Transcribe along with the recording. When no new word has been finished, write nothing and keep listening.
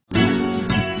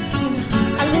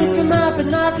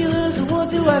binoculars, and what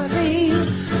do I see?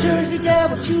 Jersey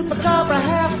Devil, Chupacabra,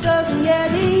 half a dozen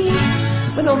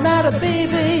Yeti. But no matter,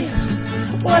 baby,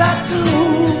 what I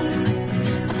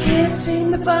do, I can't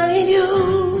seem to find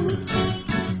you.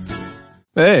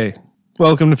 Hey,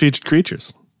 welcome to Featured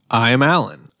Creatures. I am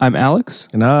Alan. I'm Alex.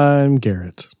 And I'm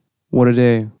Garrett. What a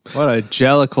day. What a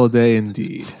jellicle day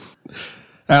indeed.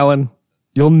 Alan,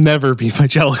 you'll never be my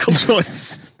jellicle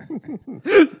choice.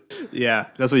 Yeah,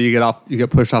 that's what you get off. You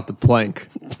get pushed off the plank.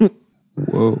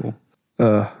 Whoa.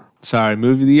 Sorry,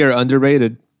 movie of the year,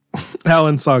 underrated.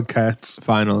 Alan saw Cats.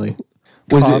 Finally.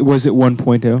 Was it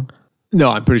 1.0? No,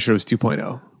 I'm pretty sure it was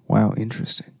 2.0. Wow,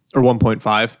 interesting. Or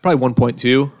 1.5. Probably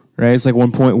 1.2. Right? It's like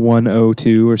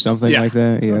 1.102 or something Yeah. like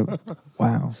that. Yeah.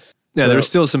 Wow. Yeah, So- there's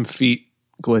still some feet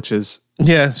glitches.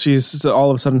 Yeah, she's all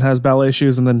of a sudden has ballet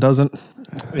shoes and then doesn't.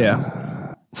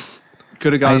 Yeah.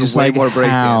 Could have I gotten just way like more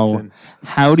breakdancing.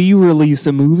 how do you release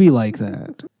a movie like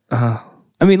that?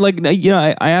 I mean, like, you know,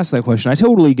 I asked that question. I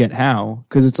totally get how,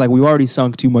 because it's like we've already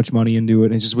sunk too much money into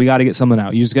it. It's just we got to get something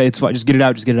out. You just got it's fine. Just get it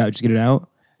out. Just get it out. Just get it out.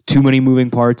 Too many moving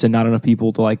parts and not enough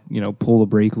people to, like, you know, pull the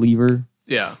brake lever.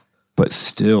 Yeah. But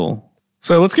still,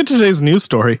 So let's get to today's news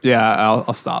story. Yeah,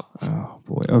 I'll stop. oh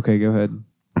boy. Okay, go ahead.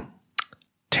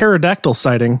 Pterodactyl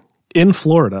sighting in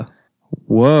Florida.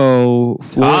 Whoa,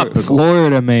 Topical.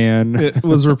 Florida man. It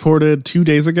was reported 2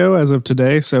 days ago as of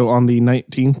today, so on the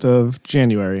 19th of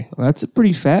January. That's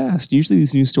pretty fast. Usually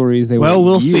these news stories, they Well, wait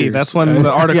we'll see. years. That's when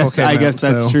the article came I out, guess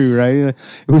that's so- true, right? It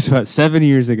was about 7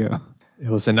 years ago. It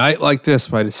was a night like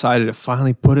this where I decided to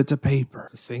finally put it to paper.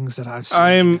 The things that I've seen.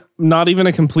 I'm not even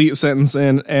a complete sentence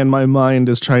in, and my mind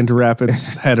is trying to wrap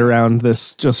its head around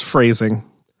this just phrasing.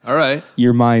 All right.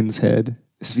 Your mind's head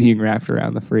is being wrapped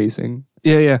around the phrasing.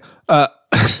 Yeah.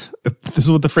 This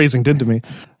is what the phrasing did to me.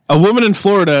 A woman in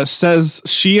Florida says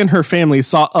she and her family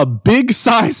saw a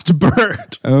big-sized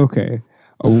bird. Okay.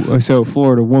 Oh, so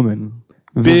Florida woman.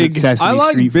 Big- Visit Sesame I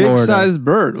like Street, Florida. big-sized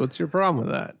bird. What's your problem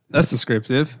with that? That's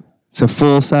descriptive. It's a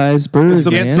full-size bird, It's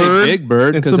a man. Can't say bird. big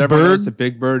bird It's because a everyone bird. knows a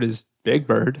big bird is big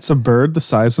bird. It's a bird the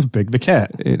size of Big the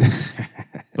cat.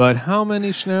 But how many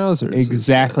schnauzers?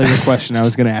 Exactly the question I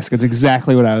was going to ask. It's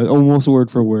exactly what I was, almost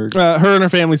word for word. Her and her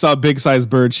family saw a big-sized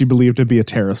bird she believed to be a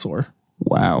pterosaur.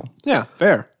 Wow. Yeah,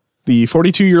 fair. The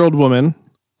 42-year-old woman,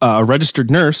 a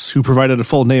registered nurse who provided a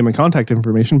full name and contact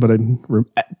information, but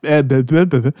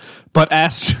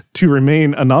asked to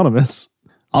remain anonymous.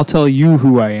 I'll tell you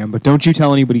who I am, but don't you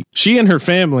tell anybody. She and her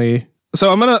family.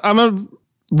 So I'm gonna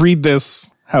read this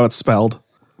how it's spelled.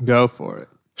 Go for it.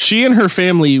 She and her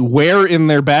family were in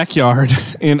their backyard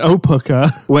in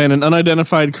Opuka when an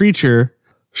unidentified creature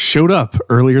showed up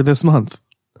earlier this month.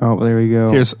 Oh, there we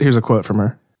go. Here's a quote from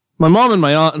her. My mom and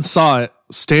my aunt saw it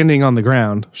standing on the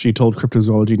ground. She told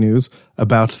Cryptozoology News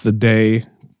about the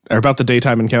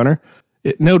daytime encounter.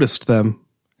 It noticed them,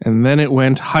 and then it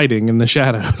went hiding in the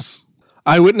shadows.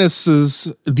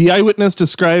 The eyewitness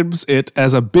describes it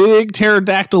as a big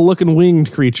pterodactyl-looking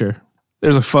winged creature.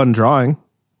 There's a fun drawing.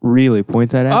 Really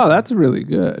point that out. Oh, that's really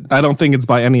good. I don't think it's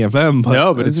by any of them, but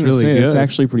No, but it's really good. It's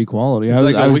actually pretty quality. It's I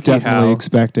was, like a I was WikiHow. definitely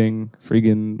expecting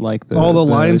friggin' like all the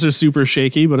lines are super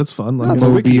shaky, but it's fun. Like, That's a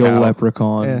mobile WikiHow.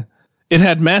 leprechaun. yeah. It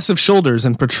had massive shoulders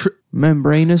and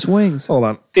Membranous wings. hold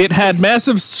on. It had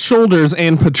massive shoulders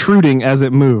and protruding as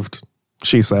it moved,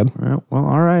 she said. Well,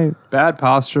 all right. Bad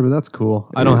posture, but that's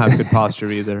cool. I don't have good posture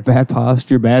either. Bad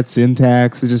posture, bad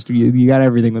syntax. It's just you got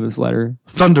everything with this letter.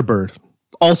 Thunderbird,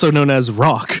 also known as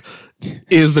rock,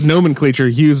 is the nomenclature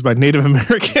used by Native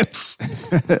Americans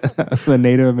The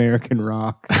Native American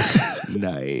rock.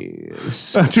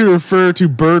 Nice. to refer to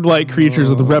bird-like creatures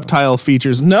with reptile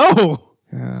features. No!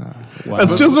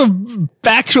 That's just a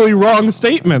factually wrong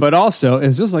statement. But also,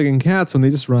 it's just like in cats when they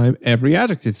just rhyme every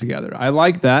adjective together. I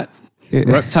like that.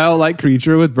 Reptile-like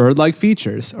creature with bird-like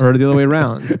features, or the other way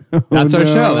around. That's our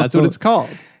no. show. That's what it's called.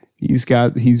 He's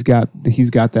got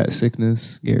that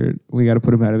sickness, Garrett. We got to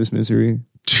put him out of his misery.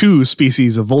 2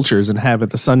 species of vultures inhabit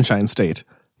the Sunshine State,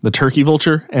 the turkey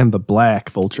vulture and the black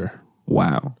vulture.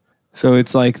 Wow. So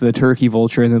it's like the turkey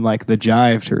vulture and then like the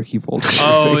jive turkey vulture.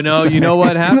 Oh no! You know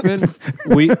what happened?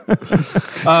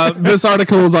 This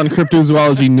article is on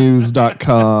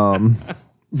cryptozoologynews.com.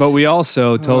 But we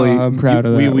also totally. I'm proud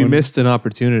of that We one. missed an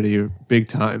opportunity, big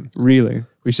time. Really?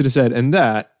 We should have said, and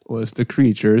that was the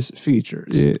creature's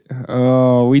features.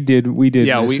 Oh, we did.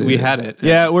 Yeah, miss we it. had it.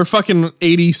 Yeah, we're fucking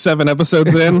 87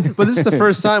 episodes in. But this is the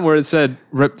first time where it said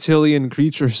reptilian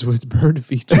creatures with bird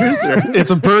features.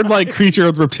 It's a bird-like creature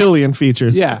with reptilian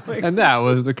features. Yeah, and that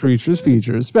was the creature's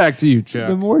features. Back to you, Chuck.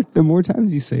 The more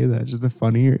times you say that, just the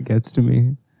funnier it gets to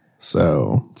me.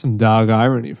 So Some dog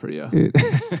irony for you.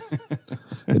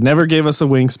 it never gave us a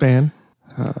wingspan.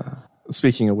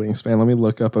 Speaking of wingspan, let me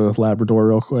look up a Labrador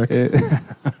real quick.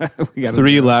 We got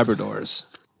 3 Labradors.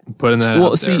 I'm putting that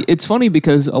Well, out see, there. it's funny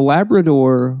because a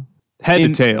Labrador Head to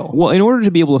tail. Well, in order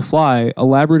to be able to fly, a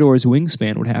Labrador's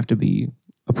wingspan would have to be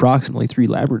approximately 3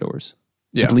 Labradors,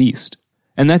 Yeah. at least,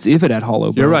 and that's if it had hollow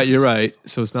bones. You're right.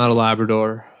 So it's not a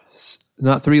Labrador.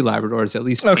 Not 3 Labradors, at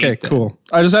least Okay, 8 then. cool.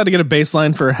 I just had to get a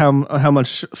baseline for how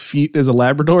much feet is a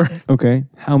Labrador. Okay,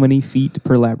 how many feet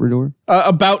per Labrador?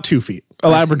 About 2 feet. A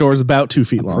Labrador is about 2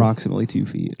 feet long. Approximately 2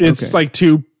 feet. It's okay. like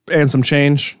 2 and some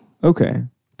change, Okay.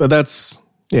 but that's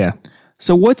yeah.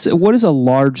 So what is a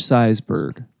large size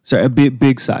bird? Sorry, a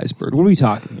big size bird. What are we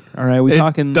talking here? All right, we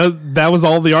talking That was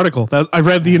all the article. I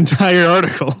read the entire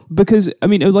article. because I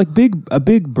mean, like a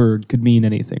big bird could mean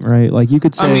anything, right? Like you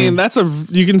could say, I mean,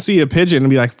 you can see a pigeon and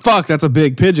be like, "Fuck, that's a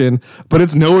big pigeon," but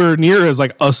it's nowhere near as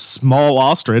like a small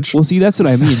ostrich. well, see, that's what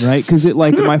I mean, right? Because it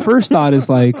like my first thought is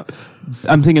like,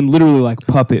 I'm thinking literally like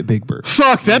puppet big bird.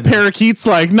 Fuck, that parakeet's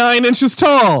like 9 inches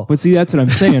tall. But see, that's what I'm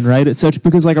saying, right? It's such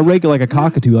because like a regular like a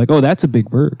cockatoo, like oh, that's a big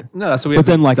bird. No, that's what we But have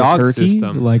then the like dog a turkey,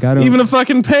 system. like I don't. Even a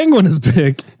fucking penguin is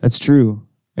big. That's true.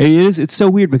 It is. It's so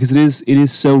weird because it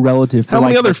is so relative. For How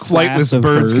many like, other the class flightless of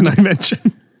birds bird. can I mention?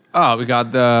 Oh, we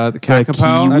got the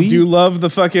kakapo, kiwi? I do love the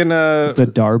fucking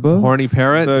The darba? horny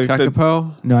parrot, The-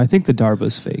 kakapo. No, I think the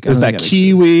darba's fake. I there's don't that think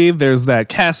kiwi, there's that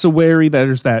cassowary,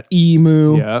 there's that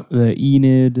emu. Yeah. exists. The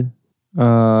Enid.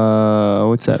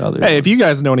 What's that other? Hey, if you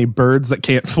guys know any birds that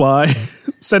can't fly,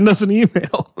 send us an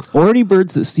email. Or any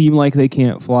birds that seem like they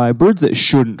can't fly. Birds that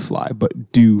shouldn't fly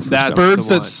but do. For That some Birds the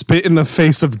that one. spit in the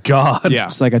face of God. Yeah.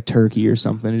 Just like a turkey or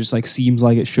something. It just like seems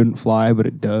like it shouldn't fly, but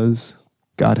it does.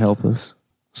 God help us.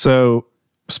 So,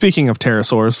 speaking of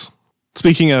pterosaurs,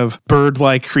 speaking of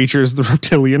bird-like creatures, the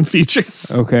reptilian features.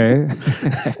 Okay.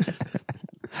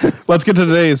 Let's get to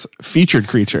today's featured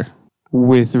creature.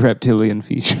 With reptilian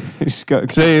features. Go-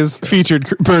 Today's featured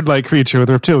bird-like creature with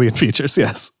reptilian features.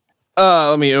 Yes.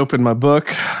 Let me open my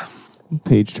book.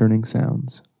 Page turning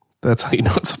sounds. That's how you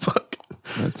know it's a book.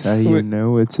 That's how you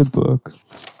know it's a book.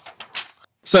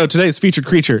 So today's featured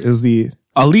creature is the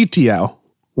Alitiao.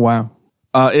 Wow.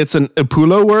 It's an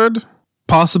Ipulo word,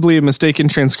 possibly a mistaken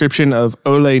transcription of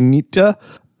Ole Nita,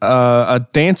 a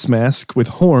dance mask with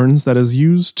horns that is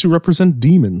used to represent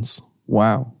demons.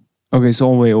 Wow. Okay, so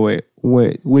wait.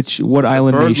 What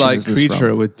island nation Bird-like is this creature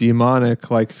from? with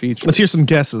demonic-like features. Let's hear some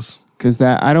guesses. Because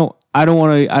that I don't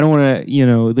want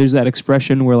to. There's that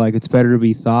expression where like it's better to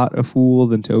be thought a fool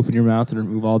than to open your mouth and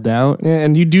remove all doubt. Yeah,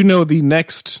 and you do know the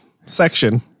next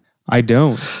section. I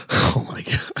don't. Oh my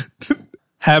god.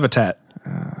 Habitat.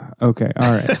 Okay.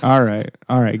 All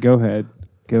right. Go ahead.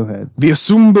 The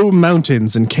Asumbu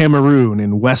Mountains in Cameroon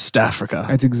in West Africa.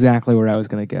 That's exactly where I was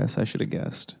gonna guess. I should have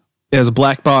guessed. It has a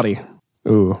black body.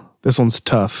 Ooh, this one's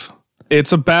tough.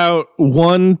 Its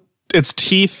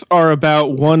teeth are about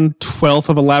 1/12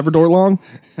 of a Labrador long.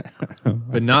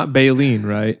 But not baleen,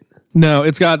 right? No,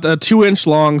 it's got 2-inch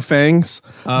long fangs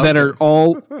that are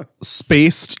all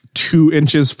spaced 2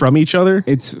 inches from each other,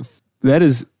 That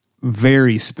is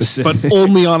very specific. but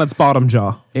only on its bottom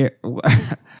jaw.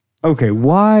 Okay,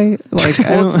 why? Like,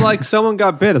 I Well, it's don't- like someone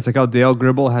got bit. It's like how Dale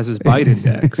Gribble has his bite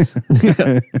index.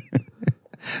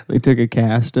 they took a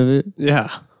cast of it. Yeah.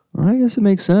 Well, I guess it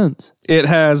makes sense. It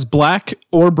has black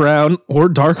or brown or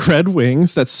dark red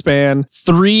wings that span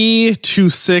 3 to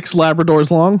 6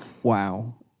 Labradors long.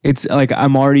 Wow. It's like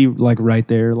I'm already like right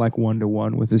there, like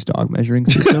 1-to-1 with this dog measuring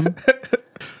system.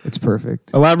 It's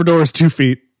perfect. A Labrador is 2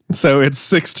 feet, so it's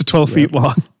 6 to 12 feet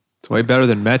long. It's way better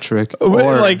than metric. But,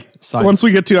 Or like side- once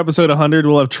we get to episode 100,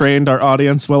 we'll have trained our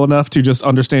audience well enough to just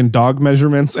understand dog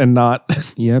measurements and not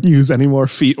Yep. use any more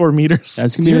feet or meters.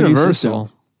 That's It's gonna be the new universal.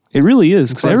 system. It really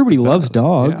is because It's everybody the loves best,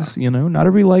 dogs. yeah. You know, not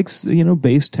everybody likes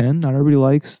base 10. Not everybody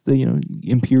likes the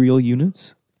imperial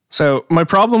units. So my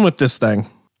problem with this thing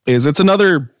is it's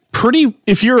another pretty.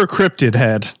 If you're a cryptid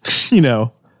head,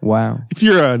 Wow. if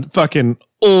you're a fucking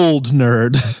old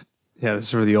nerd, Yeah, this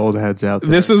is for the old heads out there.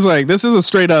 this is a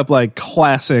straight up like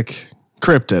classic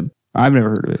cryptid. I've never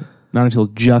heard of it. Not until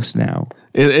just now.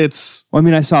 It's Well, I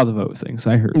mean, I saw the vote thing,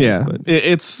 so I heard. yeah, It, but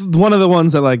it's one of the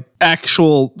ones that like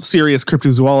actual serious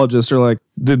cryptozoologists are like,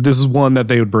 this is one that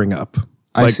they would bring up,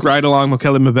 I like see. Ride Along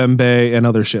Mokele Mbembe and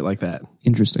other shit like that.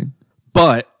 interesting.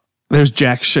 But there's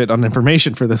jack shit on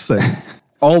information for this thing.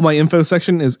 All my info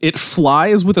section is it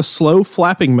flies with a slow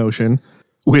flapping motion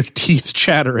with teeth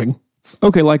chattering.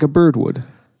 Okay, like a bird would.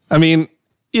 I mean,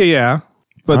 yeah,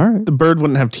 but All right. the bird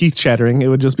wouldn't have teeth chattering. It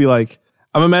would just be like,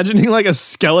 I'm imagining like a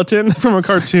skeleton from a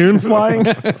cartoon flying.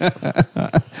 I'm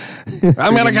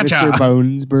gonna catch Mr. ya.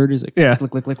 Bones bird is like Yeah.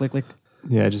 click, click, click, click, click.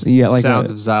 Yeah, just Yeah, like sounds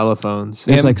a- of xylophones.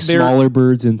 There's And like they're- smaller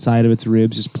birds inside of its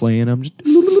ribs just playing them.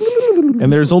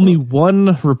 And there's only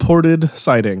one reported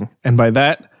sighting. And by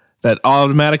that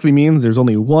automatically means there's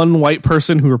only one white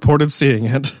person who reported seeing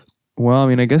it. Well, I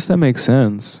mean, I guess that makes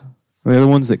sense. They're the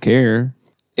ones that care.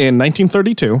 In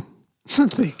 1932,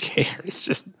 They care. It's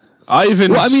just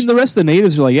Ivan... Well, I mean, the rest of the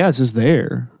natives are like, yeah, it's just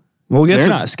there. we'll get They're to...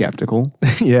 not skeptical.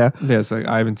 Yeah. it's like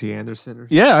Ivan T. Anderson. Or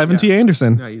Yeah, Ivan T.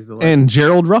 Anderson. Yeah, he's the legend. And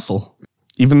Gerald Russell.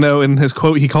 Even though in his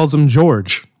quote he calls him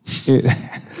George.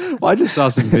 Well, I just saw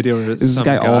some video. Where Is this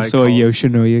guy also a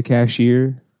Yoshinoya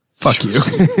cashier? Fuck you.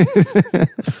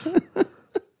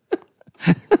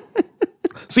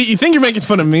 See, you think you're making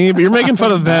fun of me, but you're making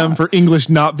fun of them for English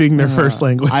not being their first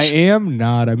language. I am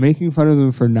not. I'm making fun of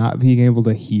them for not being able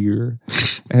to hear.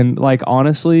 And like,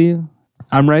 honestly,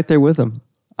 I'm right there with them.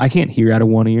 I can't hear out of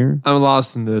one ear. I'm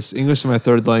lost in this. English is my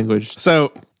third language.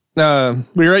 So we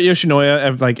were at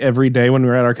Yoshinoya like every day when we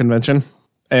were at our convention.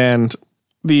 And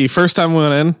the first time we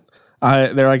went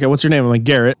in, they're like, what's your name? I'm like,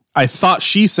 Garrett. I thought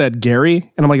she said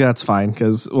Gary. And I'm like, that's fine.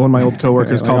 Because one of my old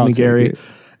coworkers Like, called I'll me take Gary. it.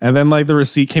 And then like the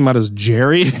receipt came out as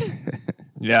Jerry.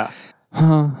 Yeah.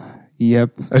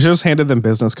 Yep. I just handed them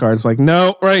business cards. Like,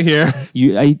 no, right here.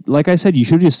 Like I said, you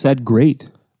should have just said great.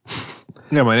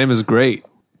 Yeah, my name is great.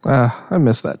 I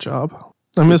miss that job.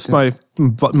 I miss my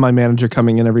manager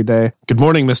coming in every day. Good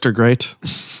morning, Mr. Great.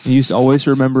 You used to always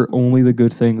remember only the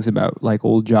good things about like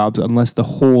old jobs, unless the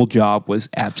whole job was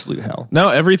absolute hell. No,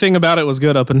 everything about it was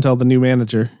good up until the new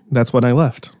manager. That's when I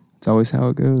left. It's always how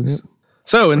it goes.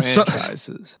 So,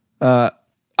 Franchises.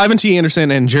 Ivan T.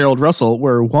 Anderson and Gerald Russell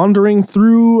were wandering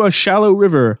through a shallow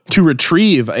river to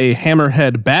retrieve a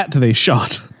hammerhead bat they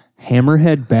shot.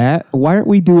 Hammerhead bat? Why aren't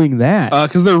we doing that?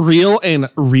 Because they're real and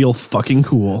real fucking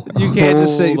cool. You can't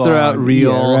just say Hold throw out on.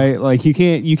 real. Yeah, right? Like you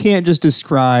can't just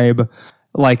describe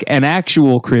like an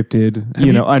actual cryptid,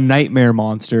 a nightmare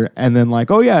monster, and then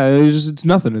like, oh yeah, it's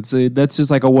nothing. That's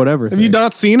just like a whatever. Have you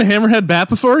not seen a hammerhead bat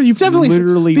before? You've definitely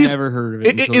Literally these- never heard of it.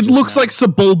 until It just looks now. like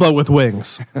Sebulba with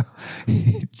wings.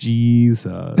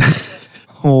 Jesus.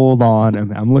 Hold on,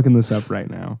 I'm looking this up right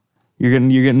now. You're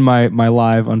getting my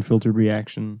live unfiltered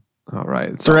reaction. All right.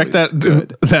 It's Direct always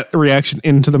good. that reaction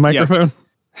into the microphone.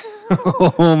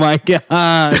 Oh my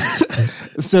god!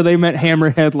 So they meant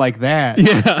hammerhead like that.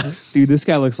 Yeah. Dude, this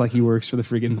guy looks like he works for the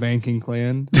freaking banking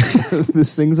clan.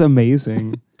 This thing's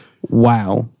amazing.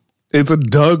 Wow. It's a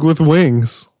Doug with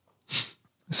wings.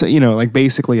 So, like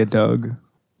basically a Doug.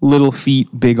 Little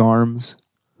feet, big arms.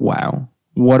 Wow.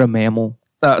 What a mammal.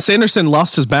 Sanderson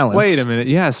lost his balance. Wait a minute.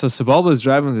 Yeah, so Sebulba is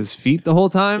driving with his feet the whole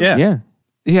time? Yeah. Yeah.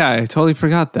 Yeah, I totally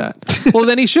forgot that. Well,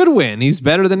 then he should win. He's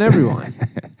better than everyone.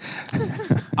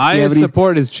 I but he-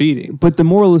 support his cheating. But the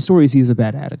moral of the story is he has a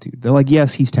bad attitude. They're like,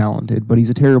 yes, he's talented, but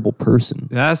he's a terrible person.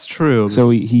 That's true.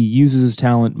 So he uses his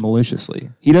talent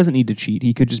maliciously. He doesn't need to cheat.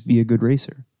 He could just be a good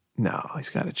racer. no, he's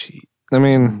got to cheat. I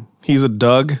mean, he's a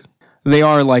Doug. They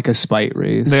are like a spite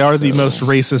race. They are the most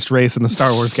racist race in the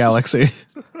Star Wars galaxy.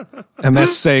 And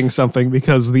that's saying something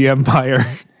because the Empire,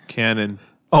 Canon.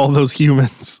 all those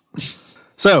humans.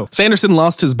 So, Sanderson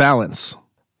lost his balance.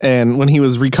 And when he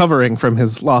was recovering from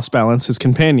his lost balance, his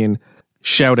companion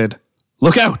shouted,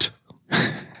 "Look out!"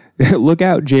 Look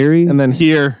out, Jerry. And then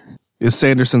here is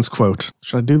Sanderson's quote.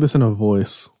 Should I do this in a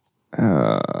voice?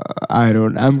 I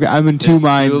don't. I'm in two It's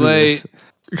minds. too of late. this.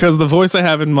 Because the voice I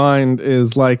have in mind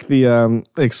is like the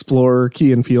Explorer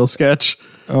Key and Peele sketch.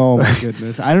 Oh my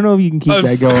goodness! I don't know if you can keep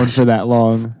that going for that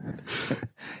long.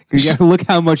 You gotta look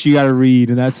how much you gotta read,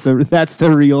 and that's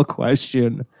the real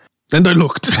question. And I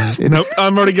looked. Nope,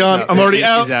 I'm already gone. I'm already he's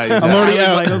out. out, he's I'm out. already I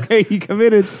out. was like, okay, he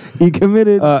committed. He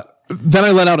committed. Then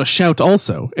I let out a shout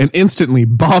also, and instantly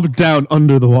bobbed down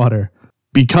under the water.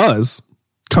 Because,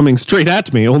 coming straight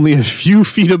at me, only a few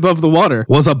feet above the water,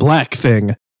 was a black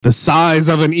thing, the size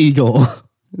of an eagle.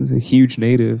 It's a huge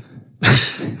native.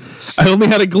 I only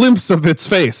had a glimpse of its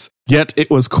face, yet it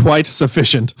was quite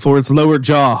sufficient, for its lower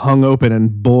jaw hung open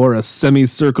and bore a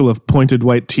semicircle of pointed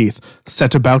white teeth,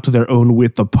 set about their own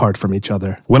width apart from each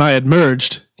other. When I had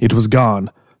merged, it was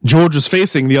gone. George was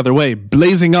facing the other way,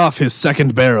 blazing off his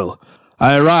second barrel.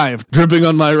 I arrived, dripping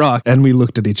on my rock, and we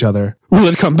looked at each other. Will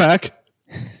it come back?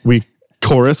 We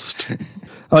chorused.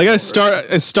 Like I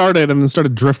started and then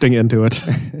started drifting into it.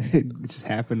 It just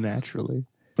happened naturally.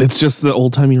 It's just the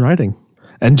old-timey writing.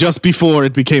 And just before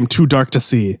it became too dark to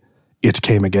see, it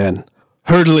came again,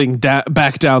 hurtling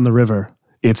back down the river,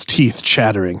 its teeth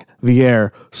chattering, the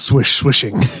air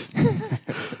swishing,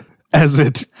 as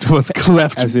it was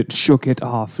cleft As it shook it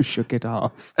off.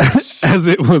 as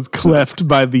it was cleft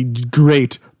by the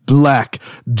great black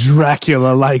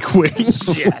Dracula-like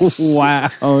wings. Wow.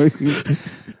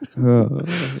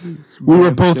 We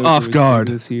were both off guard.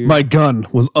 This year. My gun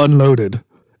was unloaded,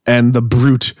 and the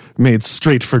brute made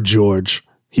straight for George.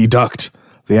 He ducked.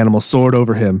 The animal soared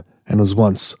over him and was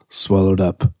once swallowed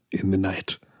up in the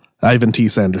night. Ivan T.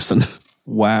 Sanderson.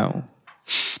 Wow.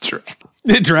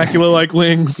 Dracula-like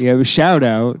wings. Yeah, a shout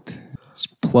out.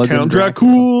 Just plug in Count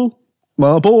Dracula. Dracul,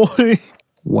 my boy.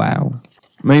 Wow.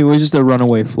 I mean, it was just a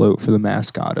runaway float for the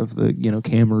mascot of the,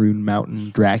 Cameroon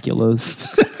Mountain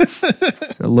Draculas.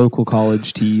 A local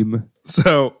college team.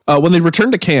 So when they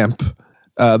returned to camp,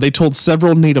 they told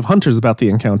several native hunters about the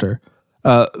encounter.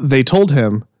 They told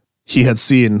him he had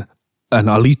seen an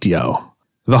Alitio.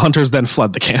 The hunters then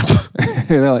fled the camp.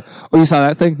 They're like, oh, you saw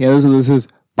that thing? Yeah, this is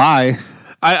bye.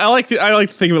 I like to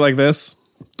think of it like this.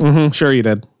 Mm-hmm, sure you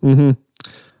did. Mm-hmm.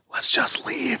 Let's just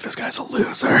leave. This guy's a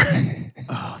loser.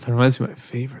 Oh, that reminds me of my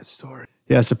favorite story.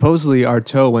 Yeah, supposedly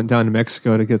Artaud went down to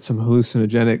Mexico to get some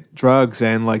hallucinogenic drugs,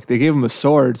 and they gave him a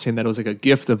sword saying that it was a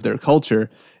gift of their culture,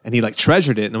 and he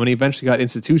treasured it. And when he eventually got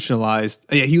institutionalized,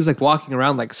 he was walking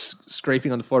around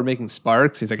scraping on the floor, making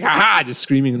sparks. He's like, ha, just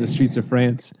screaming in the streets of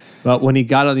France. But when he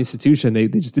got out of the institution, they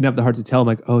just didn't have the heart to tell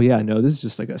him oh yeah, no, this is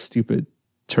just a stupid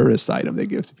tourist item they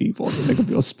give to people to make them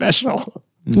feel special.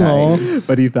 Nice.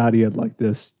 But he thought he had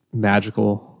this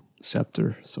magical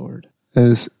scepter sword. It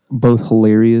is both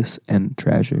hilarious and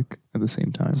tragic at the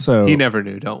same time. So He never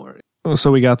knew, don't worry.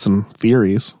 we got some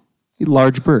theories.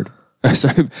 Large bird.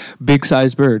 Sorry, big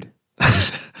sized bird.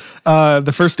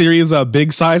 The first theory is a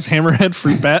big size hammerhead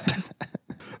fruit bat.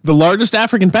 The largest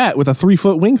African bat with a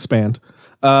 3-foot wingspan.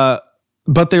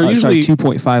 But they're usually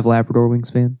 2.5 Labrador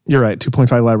wingspan. You're right, 2.5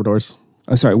 Labradors.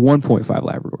 Oh, sorry, 1.5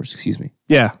 Labradors. Excuse me.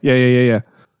 Yeah.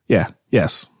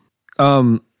 Yes.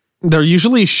 They're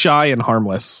usually shy and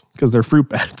harmless because they're fruit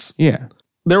bats. Yeah.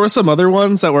 There were some other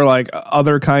ones that were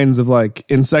other kinds of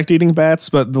insect eating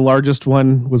bats, but the largest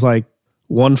one was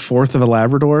 1/4 of a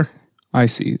Labrador. I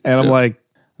see. And I'm I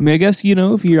mean, I guess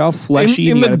if you're all fleshy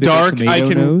in and you the got a bit of dark,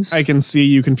 tomato nose. I can see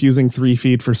you confusing 3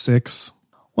 feet for 6.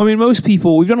 Well, I mean, most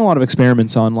people, we've done a lot of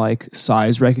experiments on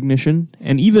size recognition,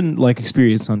 and even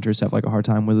experienced hunters have a hard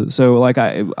time with it. So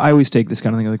I always take this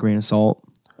kind of thing with a grain of salt,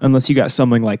 unless you got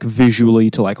something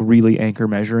visually to really anchor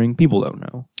measuring. People don't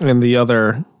know. And the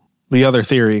other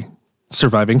theory,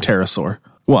 surviving pterosaur.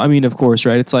 Well, I mean, of course,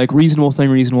 right? It's reasonable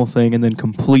thing, and then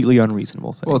completely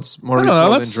unreasonable thing. Well, it's more I don't know,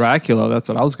 reasonable than that's- Dracula. That's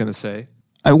what I was going to say.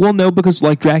 I will know because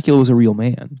Dracula was a real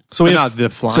man. So we But have not the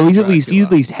flying So he's at Dracula.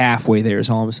 least halfway there. Is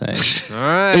all I'm saying. All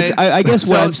right. It's- I guess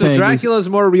what I'm saying is- Dracula's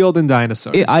more real than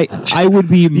dinosaurs. I would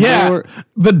be more.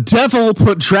 the devil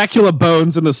put Dracula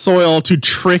bones in the soil to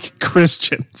trick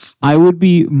Christians. I would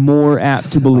be more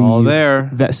apt to believe All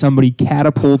there. that somebody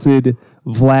catapulted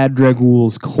Vlad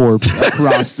Dragul's corpse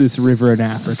across this river in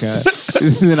Africa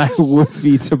than I would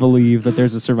be to believe that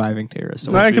there's a surviving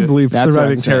pterosaur. I can believe That's what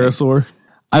surviving I'm saying. pterosaur.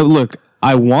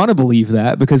 I want to believe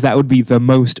that because that would be the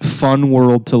most fun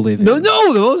world to live in. No,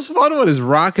 the most fun one is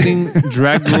rocketing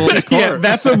Dracula's corpse. Yeah,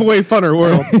 that's a way funner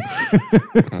world.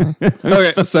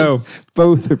 Okay, so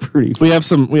Both are pretty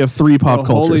fun. we have 3 pop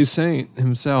The Holy cultures. Saint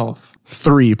himself.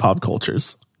 3 pop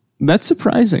cultures. That's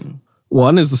surprising.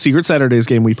 One is the Secret Saturdays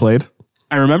game we played.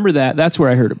 I remember that. That's where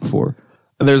I heard it before.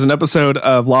 And there's an episode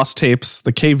of Lost Tapes,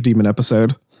 the Cave Demon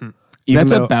episode.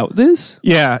 That's about this?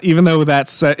 Yeah, even though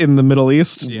that's set in the Middle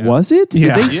East. Was it?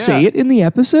 Yeah. Did they say it in the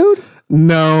episode?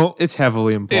 No. It's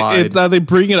heavily implied. They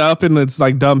bring it up and it's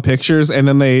dumb pictures, and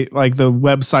then they the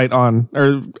website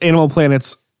or Animal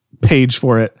Planet's page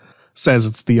for it says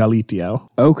it's the Alitio.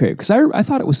 Okay, because I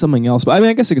thought it was something else, but I mean,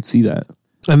 I guess I could see that.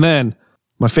 And then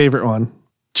my favorite one,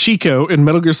 Chico in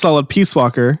Metal Gear Solid Peace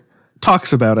Walker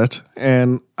talks about it,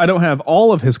 and I don't have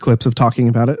all of his clips of talking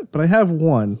about it, but I have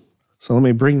one. So let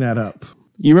me bring that up.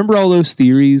 You remember all those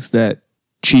theories that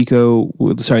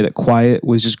that Quiet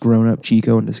was just grown up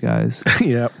Chico in disguise?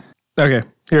 Yep. Okay,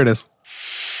 here it is.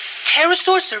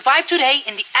 Pterosaurs survive today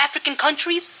in the African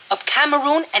countries of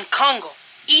Cameroon and Congo.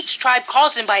 Each tribe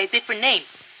calls them by a different name,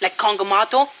 like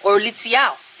Congomato or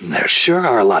Litziao. There sure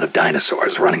are a lot of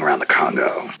dinosaurs running around the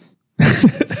Congo.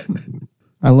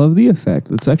 I love the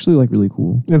effect. It's actually really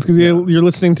cool. It's because you're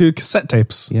listening to cassette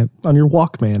tapes Yep. on your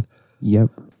Walkman. Yep.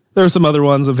 There are some other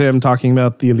ones of him talking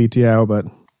about the Alitio, but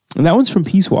And that one's from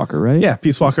Peace Walker, right? yeah,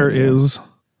 Peace Walker is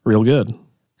real good.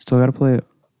 Still got to play it.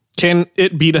 Can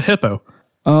it beat a hippo?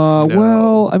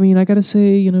 Well, I mean, I got to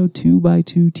say,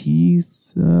 2x2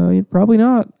 teeth. Probably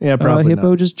not. Yeah, probably Hippo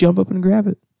not. just jump up and grab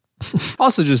it.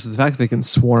 Also, just the fact that they can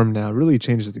swarm now really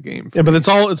changes the game. Yeah, but it's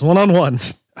one-on-one.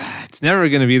 It's never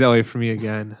going to be that way for me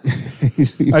again.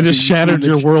 I just shattered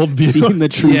your worldview. Seeing the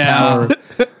true power.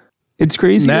 It's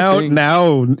crazy. to think.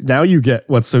 Now you get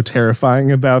what's so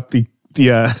terrifying about the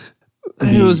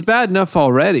It was bad enough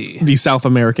already. the South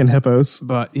American hippos.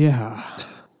 But yeah.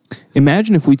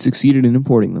 Imagine if we'd succeeded in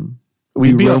importing them.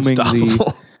 We'd be roaming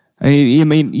unstoppable. I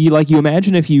mean, you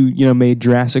imagine if you made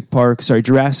Jurassic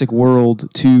World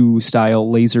 2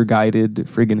 style laser guided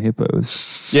friggin'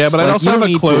 hippos. Yeah, but I'd Like, also you have don't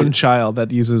a need clone to- child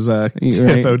that uses Right.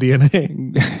 hippo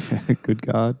DNA. Good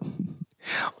God.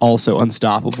 Also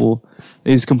unstoppable.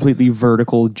 His completely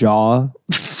vertical jaw.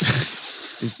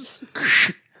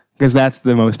 Because that's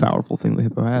the most powerful thing the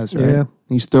hippo has, right? Yeah.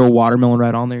 You just throw a watermelon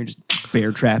right on there and just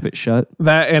bear trap it shut.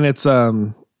 That and it's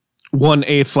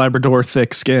 1/8 Labrador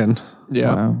thick skin.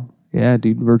 Yeah. Wow. Yeah,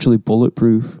 dude, virtually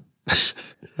bulletproof.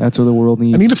 That's what the world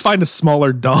needs. I need to find a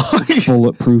smaller dog.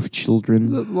 bulletproof children.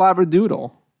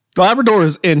 Labradoodle. Labrador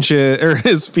is inches or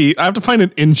his feet. I have to find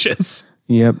in inches.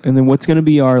 Yep. And then what's going to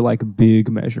be our like big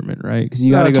measurement, right? Because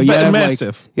you got to go. You gotta Tibetan have,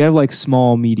 Mastiff. you have like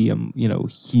small, medium,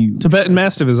 huge. Tibetan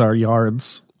Mastiff is our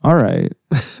yards. All right.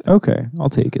 Okay, I'll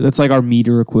take it. That's like our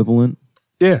meter equivalent.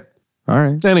 Yeah. All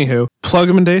right. Anywho, plug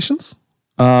recommendations.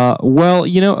 Well,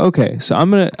 okay. So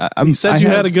I'm gonna. You said you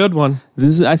had a good one.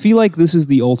 I feel like this is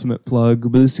the ultimate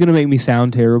plug, but this is gonna make me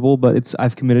sound terrible. But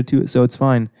I've committed to it, so it's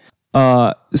fine.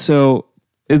 So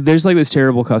there's like this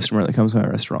terrible customer that comes to my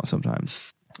restaurant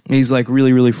sometimes. He's like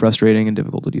really, really frustrating and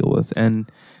difficult to deal with. And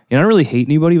I don't really hate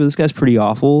anybody, but this guy's pretty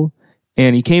awful.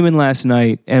 And he came in last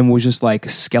night and was just like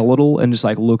skeletal and just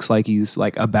like looks like he's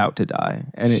like about to die.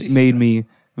 And it made me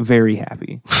very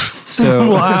happy.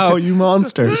 So Wow, you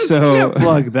monster. so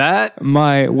Plug that.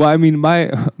 my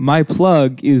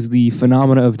plug is the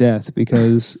phenomena of death,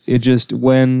 because it just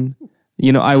when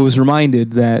I was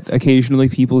reminded that occasionally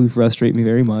people who frustrate me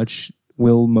very much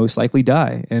will most likely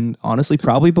die, and honestly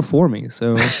probably before me.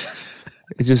 So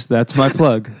that's my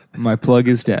plug. My plug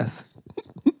is death.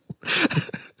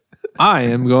 I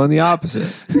am going the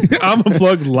opposite. I'm a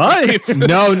plug life.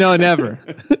 No, never.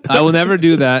 I will never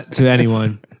do that to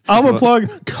anyone. I'm a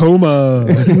plug coma.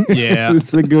 Yeah.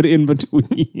 It's the good in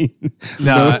between.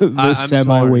 No, the I'm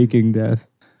semi-waking death.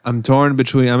 I'm torn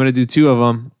between. I'm going to do two of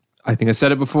them. I think I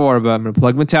said it before, but I'm going to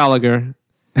plug Metallica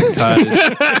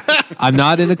because I'm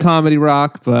not into comedy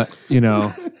rock, but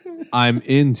I'm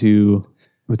into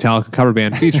Metallica cover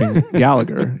band featuring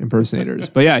Gallagher impersonators.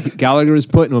 But yeah, Gallagher is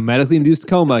put into a medically induced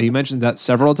coma. He mentioned that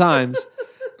several times.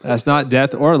 That's not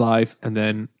death or life. And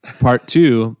then part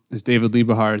 2 is David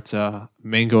Lieberhardt's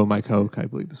Mango in My Coke, I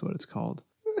believe is what it's called.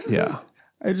 Yeah.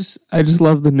 I just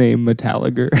love the name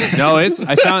Metallica. No,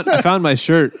 I found my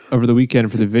shirt over the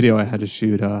weekend for the video I had to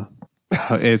shoot.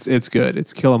 It's good.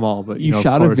 It's Kill 'Em All, but You of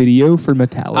shot a course. video for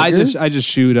Metallica? I just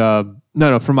shoot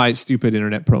no for my stupid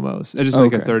internet promos. It's just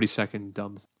like a Okay. 30-second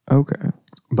dumb thing. Okay.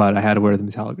 But I had to wear the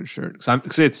Metallica shirt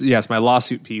because it's my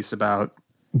lawsuit piece about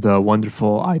the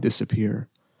wonderful I Disappear,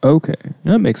 Okay.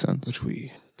 That makes sense. which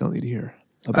we don't need to hear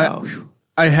about.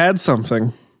 I had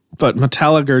something, but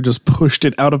Metallica just pushed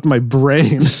it out of my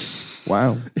brain.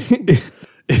 Wow.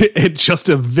 It just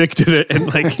evicted it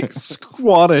and like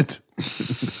squatted.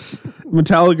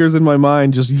 Metallica's in my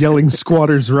mind, just yelling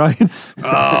squatters' rights.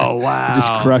 Oh wow!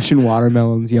 Just crushing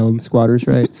watermelons, yelling squatters'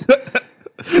 rights.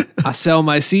 I sell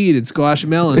my seed and squash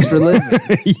melons for a living.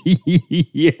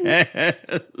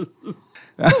 Yes.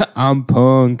 I'm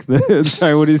punk.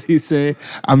 Sorry, what does he say?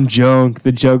 I'm junk,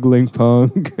 the juggling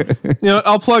punk.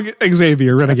 I'll plug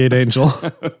Xavier, Renegade Angel.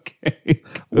 Okay.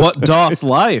 What doth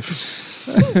life?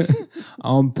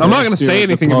 I'm not gonna say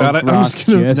anything about it. I'm just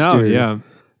gonna- No, yeah.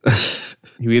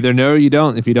 You either know or you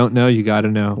don't. If you don't know, you got to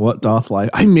know. What doth life?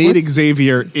 I made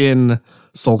Xavier in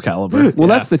Soul Calibur. Well,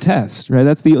 that's the test, right?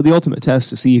 That's the ultimate test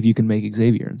to see if you can make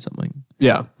Xavier in something.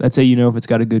 Yeah. That's how you know if it's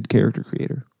got a good character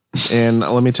creator. And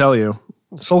let me tell you,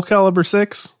 Soul Calibur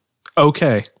 6,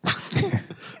 okay.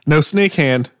 No snake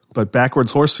hand, but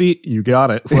backwards horse feet, you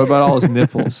got it. What about all his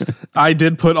nipples? I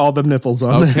did put all the nipples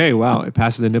on there. Okay, wow. It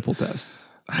passes the nipple test.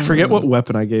 I forget what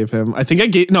weapon I gave him. I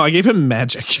gave him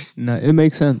magic. No, it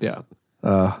makes sense. Yeah.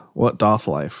 What doth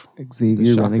life?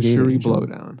 Xavier Renegade Shakashuri Angel.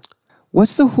 blowdown.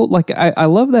 What's the whole I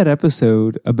love that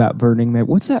episode about Burning Man.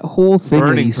 What's that whole thing that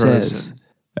Burning he person. says?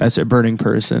 That's a burning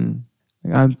person.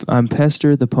 I'm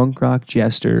Pester, the punk rock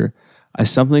jester. I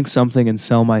something and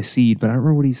sell my seed, but I don't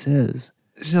remember what he says.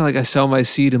 Isn't it like I sell my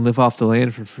seed and live off the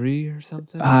land for free or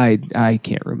something? I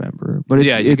can't remember, but it's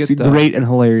Yeah, you it's get the- great and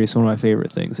hilarious. One of my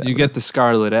favorite things. You ever. get the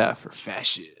Scarlet F or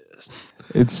fascist.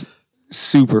 It's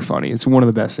super funny. It's one of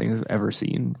the best things I've ever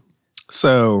seen.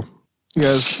 So, you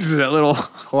guys. that little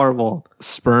horrible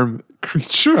sperm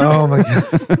creature. Oh my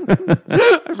god.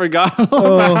 I forgot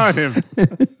all about him.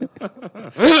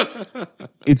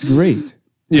 It's great.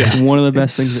 Yeah. It's one of the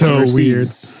best things I've So ever weird.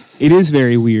 seen. It is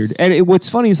very weird. And what's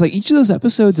funny is like each of those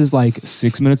episodes is like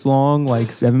 6 minutes long,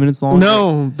 like 7 minutes long.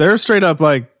 No, they're straight up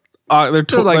like they're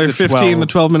like they're the 15 to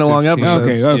 12 minute long 15.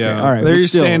 episodes. Okay, Yeah. all right. They're but your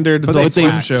still- standard but adult they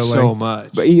swim show so length. much.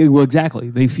 But, well, exactly.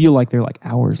 They feel like they're like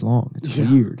hours long. It's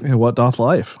weird. Yeah, what doth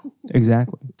life?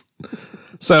 Exactly.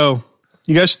 So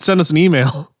you guys should send us an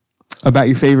email. About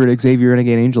your favorite Xavier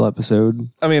Renegade Angel episode.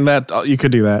 I mean, that you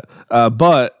could do that,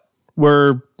 but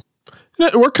we're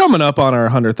coming up on our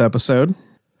 100th episode.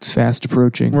 It's fast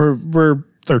approaching. We're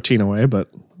 13 away, but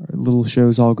Our little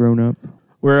show's all grown up.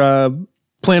 we're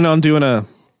planning on doing a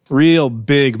real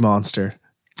big monster.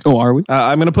 Oh, are we?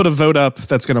 I'm going to put a vote up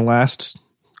that's going to last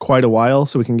quite a while,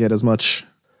 so we can get as much.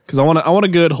 Because I want a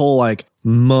good whole like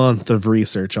month of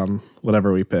research on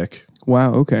whatever we pick.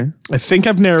 Wow. Okay. I think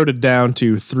I've narrowed it down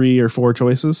to 3 or 4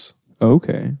 choices.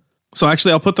 Okay. So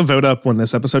actually, I'll put the vote up when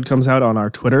this episode comes out on our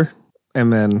Twitter,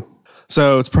 and then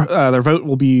so it's their vote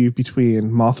will be between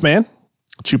Mothman,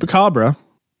 Chupacabra,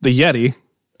 the Yeti,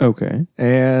 Okay.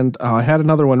 and I had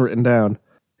another one written down.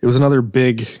 It was another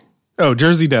big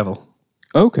Jersey Devil.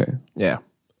 Okay. Yeah,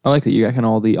 I like that you got kind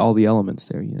of all the elements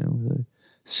there. You know, the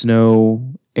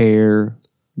snow, air,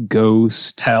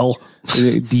 ghost, hell.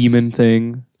 the demon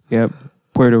thing. Yep.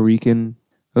 Puerto Rican.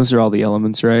 Those are all the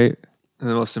elements, right? And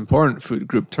the most important food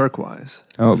group, turquoise.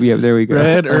 Oh, yeah. There we go.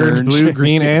 Red, orange, blue,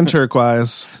 green, and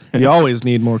turquoise. You always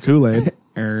need more Kool-Aid.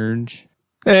 Orange.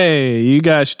 Hey, you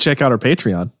guys should check out our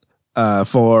Patreon.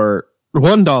 For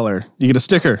 $1, you get a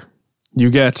sticker. You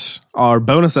get our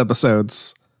bonus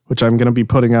episodes, which I'm going to be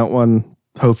putting out one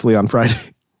hopefully on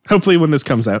Friday. Hopefully when this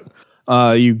comes out.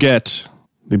 You get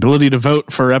the ability to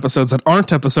vote for episodes that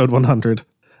aren't episode 100.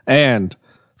 And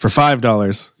for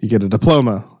 $5, you get a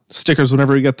diploma, stickers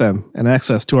whenever you get them, and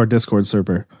access to our Discord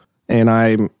server. And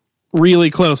I'm really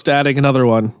close to adding another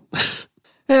one.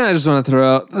 And I just want to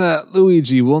throw out that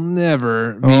Luigi will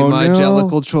never be Oh, my no.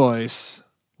 jellicle choice.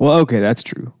 Well, okay. That's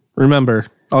true. Remember,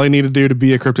 all you need to do to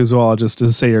be a cryptozoologist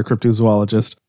is say you're a cryptozoologist.